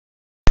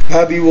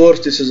Hi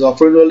viewers, this is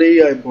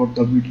Ali. I brought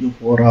the video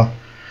for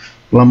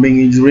plumbing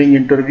engineering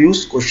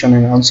interviews, question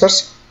and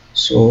answers.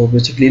 So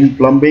basically in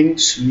plumbing,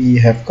 we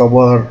have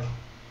covered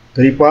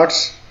three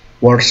parts: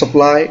 water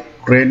supply,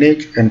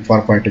 drainage and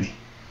firefighting.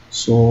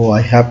 So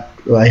I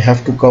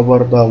have to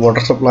cover the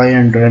water supply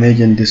and drainage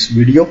in this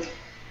video,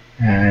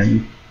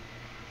 and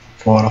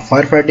for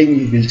firefighting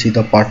you will see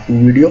the part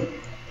 2 video.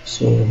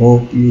 So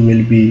hope you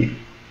will be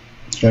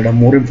get a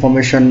more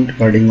information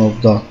regarding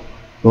of the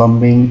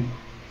plumbing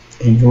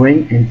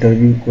engineering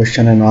interview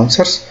question and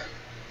answers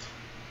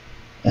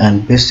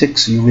and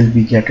basics. You will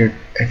be get it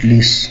at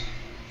least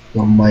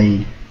from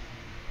my.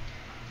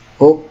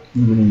 Hope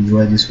you will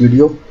enjoy this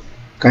video.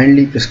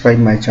 Kindly subscribe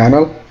my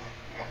channel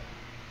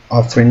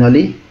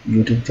finally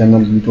YouTube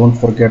channel. You don't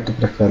forget to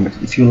subscribe it.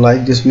 If you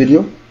like this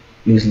video,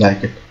 please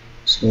like it.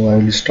 So I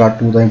will start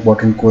to the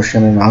important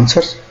question and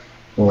answers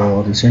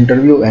for this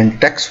interview, and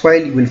text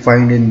file you will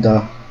find in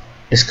the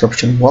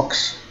description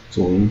box,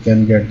 so you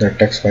can get the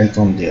text file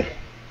from there.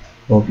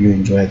 Hope you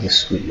enjoy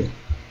this video.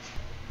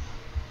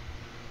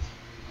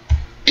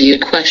 View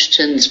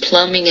questions.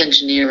 Plumbing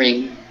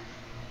engineering.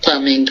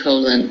 Plumbing :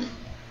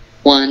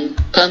 1.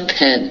 Pump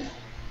head.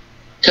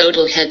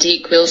 Total head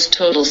equals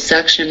total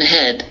section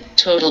head,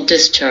 total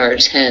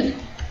discharge head.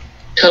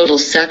 Total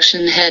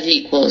section head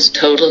equals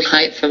total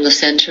height from the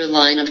center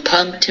line of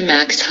pump to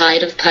max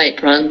height of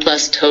pipe run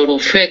plus total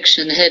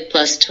friction head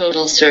plus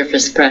total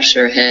surface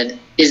pressure head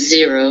is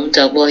 0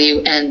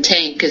 W and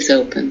tank is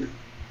open.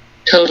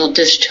 Total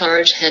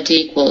discharge head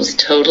equals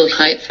total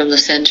height from the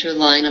center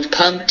line of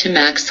pump to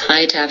max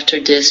height after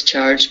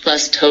discharge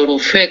plus total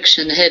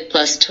friction head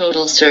plus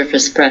total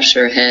surface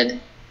pressure head.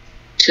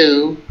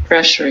 2.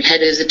 Pressure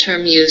head is a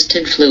term used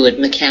in fluid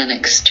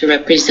mechanics to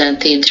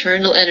represent the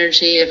internal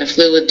energy of a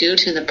fluid due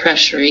to the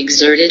pressure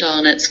exerted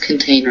on its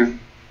container.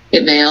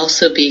 It may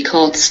also be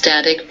called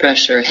static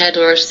pressure head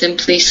or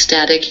simply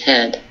static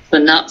head,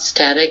 but not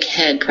static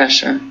head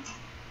pressure.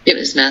 It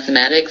is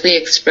mathematically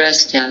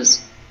expressed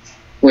as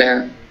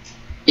where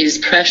is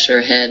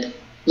pressure head,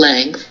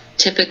 length,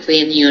 typically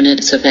in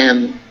units of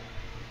m,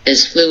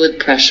 is fluid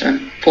pressure,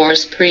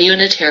 force per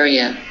unit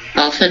area,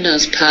 often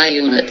as pi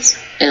units,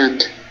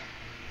 and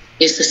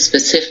is the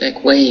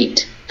specific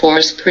weight,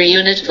 force per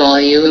unit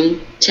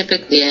volume,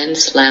 typically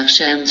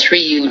N/m3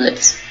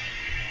 units,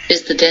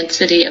 is the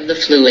density of the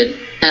fluid,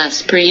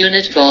 mass per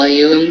unit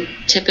volume,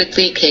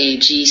 typically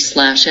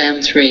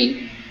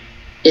kg/m3,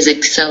 is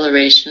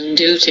acceleration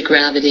due to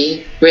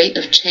gravity, rate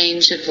of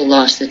change of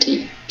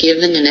velocity,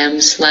 given in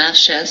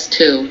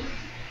m/s2.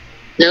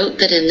 Note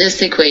that in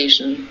this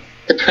equation,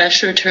 the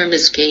pressure term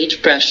is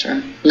gauge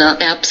pressure,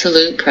 not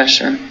absolute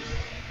pressure,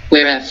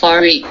 where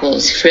Fr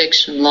equals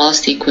friction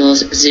loss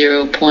equals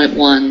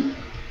 0.1,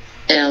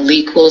 L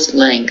equals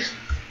length,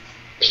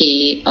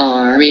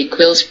 PR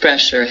equals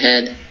pressure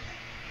head.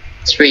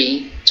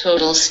 3.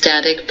 Total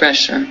static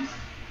pressure.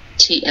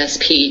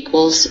 TSP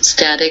equals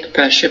static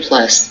pressure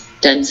plus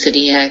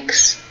density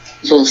x,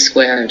 full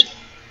squared.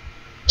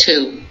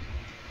 2.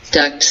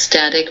 Duct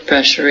static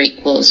pressure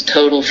equals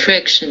total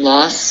friction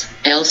loss,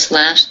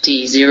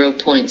 L/D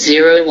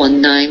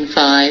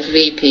 0.0195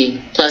 Vp,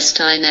 plus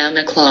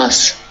dynamic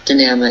loss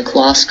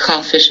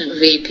coefficient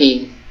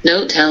Vp.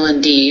 Note L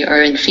and D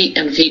are in feet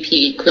and Vp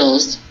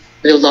equals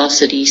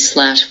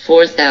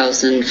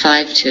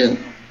velocity/4052.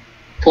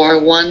 For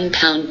 1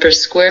 pound per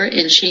square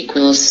inch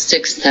equals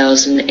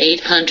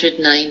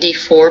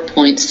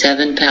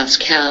 6,894.7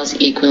 pascals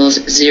equals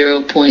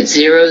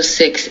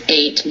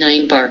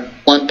 0.0689 bar.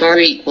 1 bar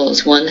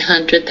equals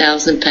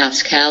 100,000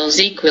 pascals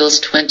equals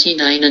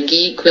 29 and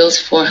G equals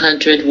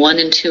 401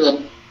 and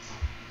 2.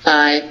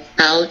 5.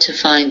 How to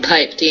find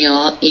pipe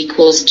DA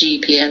equals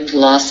GPM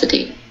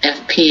velocity.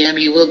 FPM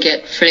you will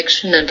get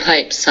friction and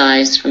pipe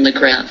size from the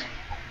graph.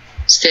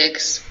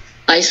 6.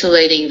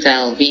 Isolating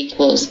valve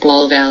equals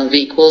ball valve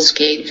equals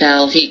gate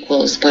valve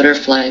equals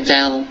butterfly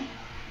valve.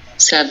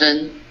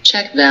 7.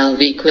 Check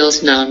valve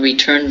equals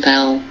non-return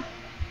valve.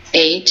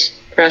 8.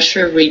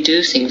 Pressure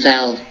reducing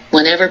valve.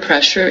 Whenever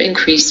pressure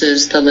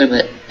increases the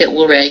limit, it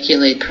will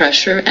regulate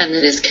pressure and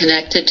it is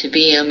connected to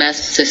BMS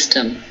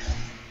system.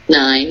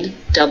 9.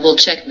 Double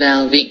check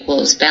valve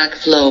equals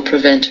backflow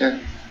preventer.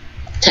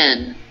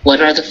 10.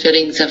 What are the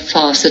fittings of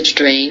faucet,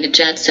 drainage,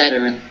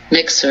 etc.,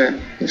 mixer,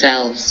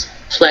 valves,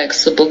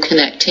 flexible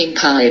connecting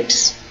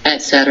pipes,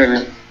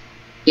 etc.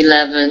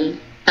 11.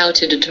 How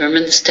to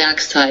determine stack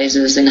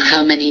sizes and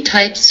how many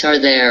types are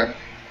there.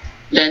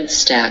 Vent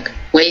stack,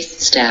 waste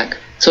stack,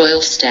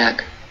 soil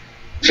stack.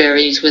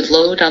 Varies with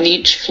load on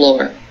each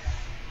floor.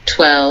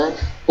 12.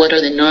 What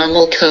are the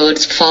normal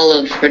codes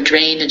followed for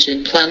drainage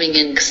and plumbing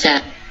in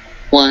XAT?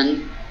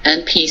 1.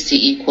 NPC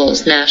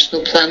equals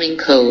National Plumbing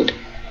Code.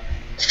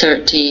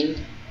 13.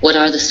 What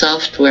are the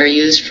software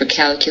used for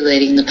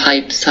calculating the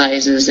pipe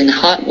sizes in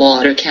hot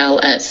water cal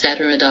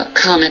etc. A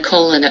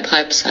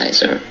pipe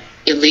sizer,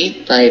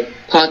 elite pipe,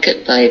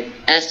 pocket pipe,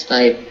 S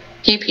pipe,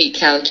 PP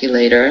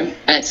calculator,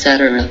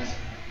 etc.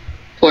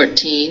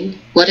 14.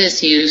 What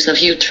is use of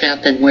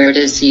U-trap and where it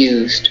is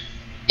used?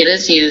 It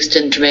is used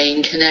in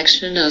drain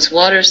connection as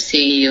water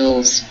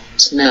seals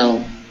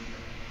snow.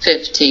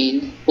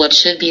 15. What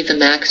should be the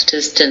max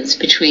distance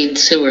between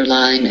sewer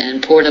line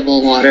and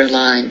portable water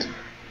line?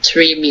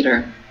 3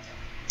 meter.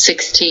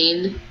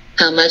 16.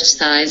 How much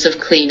size of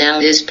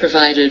cleanout is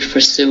provided for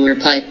sewer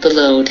pipe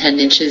below 10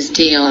 inches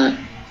DR?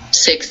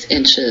 6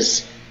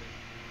 inches.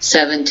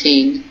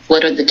 17.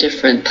 What are the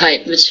different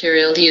pipe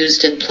material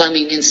used in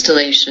plumbing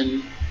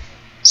installation?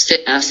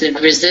 Acid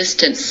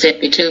resistant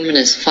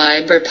bituminous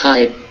fiber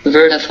pipe,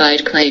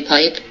 vertified clay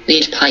pipe,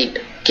 lead pipe,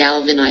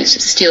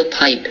 galvanized steel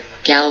pipe,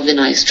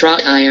 galvanized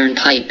wrought iron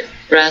pipe,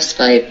 brass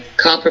pipe,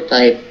 copper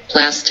pipe,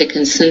 plastic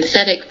and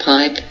synthetic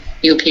pipe,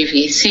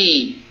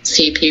 UPVC,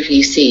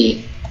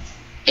 CPVC.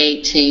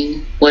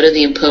 18. What are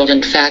the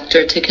important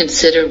factors to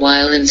consider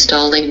while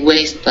installing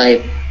waste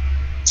pipe?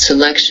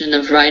 Selection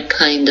of right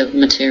kind of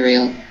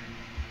material.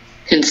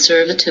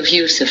 Conservative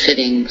use of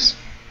fittings.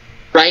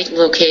 Right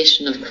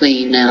location of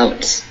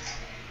cleanouts.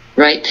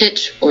 Right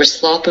pitch or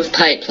slope of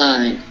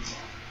pipeline.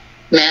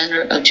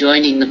 Manner of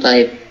joining the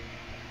pipe.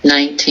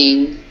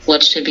 19.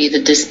 What should be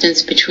the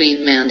distance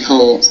between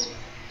manholes?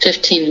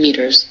 15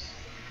 meters.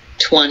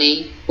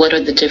 20. What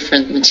are the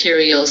different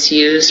materials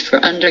used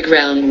for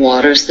underground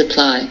water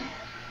supply?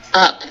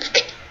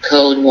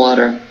 Cold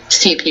water,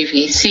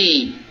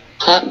 CPVC,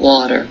 hot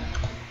water.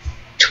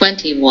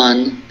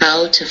 21.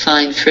 How to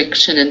find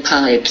friction in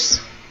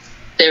pipes.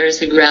 There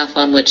is a graph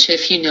on which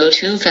if you know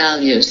two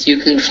values you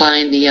can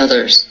find the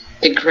others.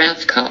 The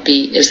graph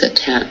copy is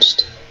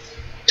attached.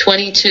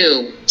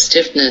 22.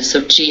 Stiffness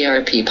of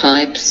GRP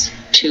pipes,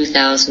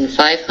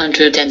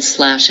 2500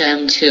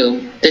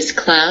 N/M2. This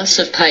class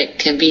of pipe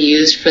can be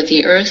used for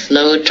the earth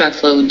load,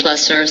 truck load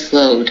plus earth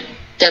load.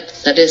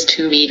 Depth that is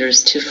 2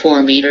 meters to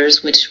 4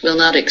 meters, which will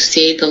not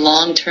exceed the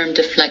long-term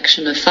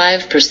deflection of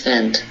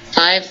 5%.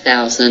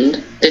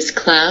 5000. This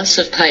class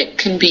of pipe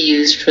can be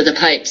used for the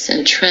pipes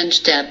and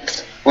trench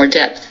depth, or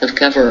depth of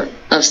cover,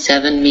 of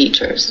 7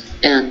 meters,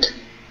 and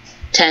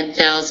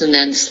 10,000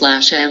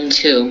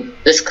 N/M2.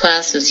 This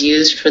class is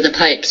used for the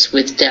pipes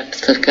with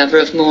depth of cover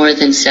of more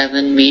than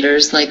 7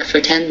 meters, like for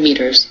 10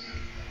 meters.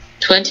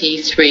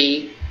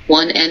 23.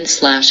 1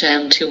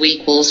 N/M2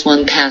 equals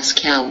 1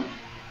 Pascal.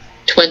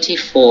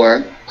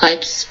 24.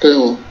 Pipe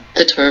spool.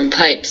 The term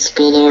pipe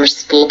spool or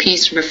spool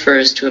piece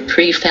refers to a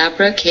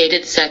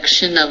prefabricated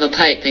section of a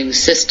piping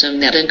system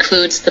that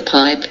includes the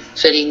pipe,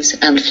 fittings,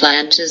 and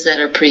flanges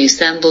that are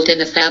pre-assembled in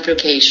a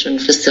fabrication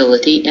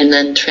facility and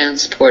then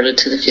transported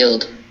to the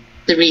field.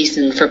 The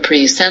reason for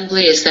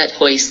pre-assembly is that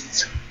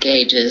hoists,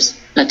 gauges,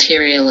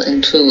 material,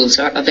 and tools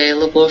are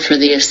available for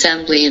the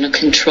assembly in a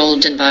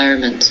controlled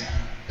environment.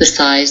 The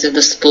size of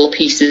the spool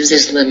pieces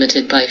is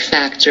limited by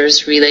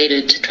factors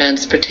related to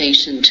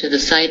transportation to the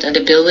site and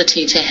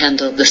ability to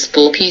handle the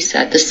spool piece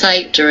at the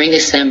site during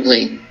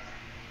assembly.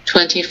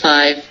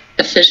 25.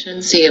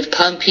 Efficiency of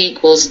pump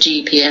equals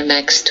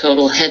GPMX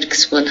total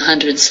heads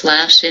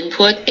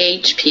 100/input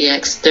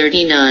HPX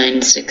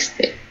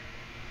 3960.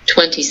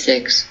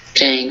 26.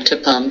 Tank to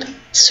pump,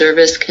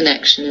 service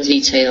connection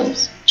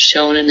details,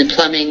 shown in the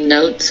plumbing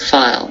notes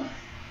file.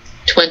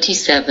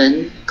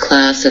 27.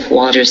 Class of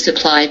water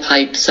supply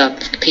pipes up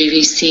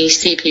PVC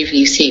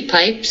CPVC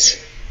pipes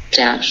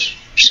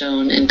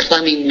shown in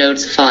plumbing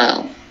notes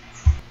file.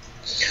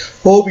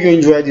 Hope you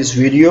enjoyed this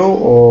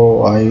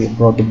video. I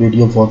brought the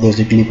video for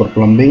basically for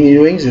plumbing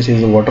engineering. This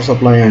is the water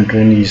supply and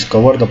drainage,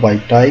 cover the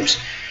pipe types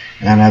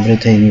and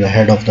everything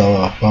ahead of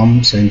the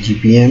pumps and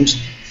GPMs.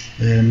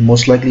 And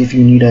most likely if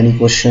you need any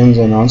questions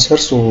and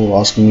answers, so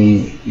ask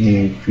me,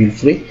 feel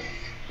free.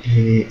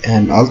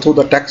 And also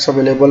the text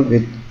available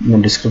with the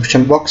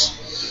description box.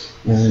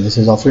 This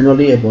is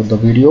optionally about the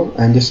video,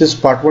 and this is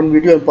part 1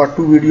 video and part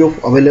 2 video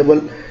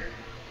available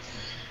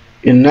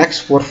in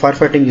next for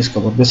firefighting is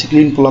covered.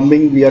 Basically in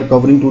plumbing we are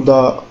covering to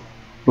the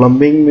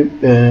plumbing,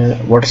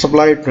 water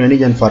supply,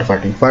 drainage and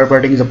firefighting.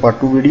 Firefighting is a part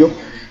 2 video,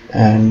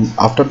 and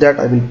after that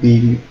I will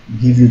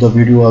give you the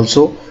video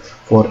also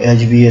for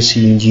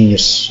HVAC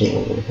engineers. So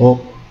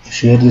hope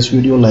share this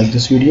video, like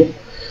this video.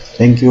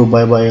 Thank you.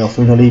 Bye bye.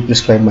 Officially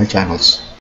prescribe my channels.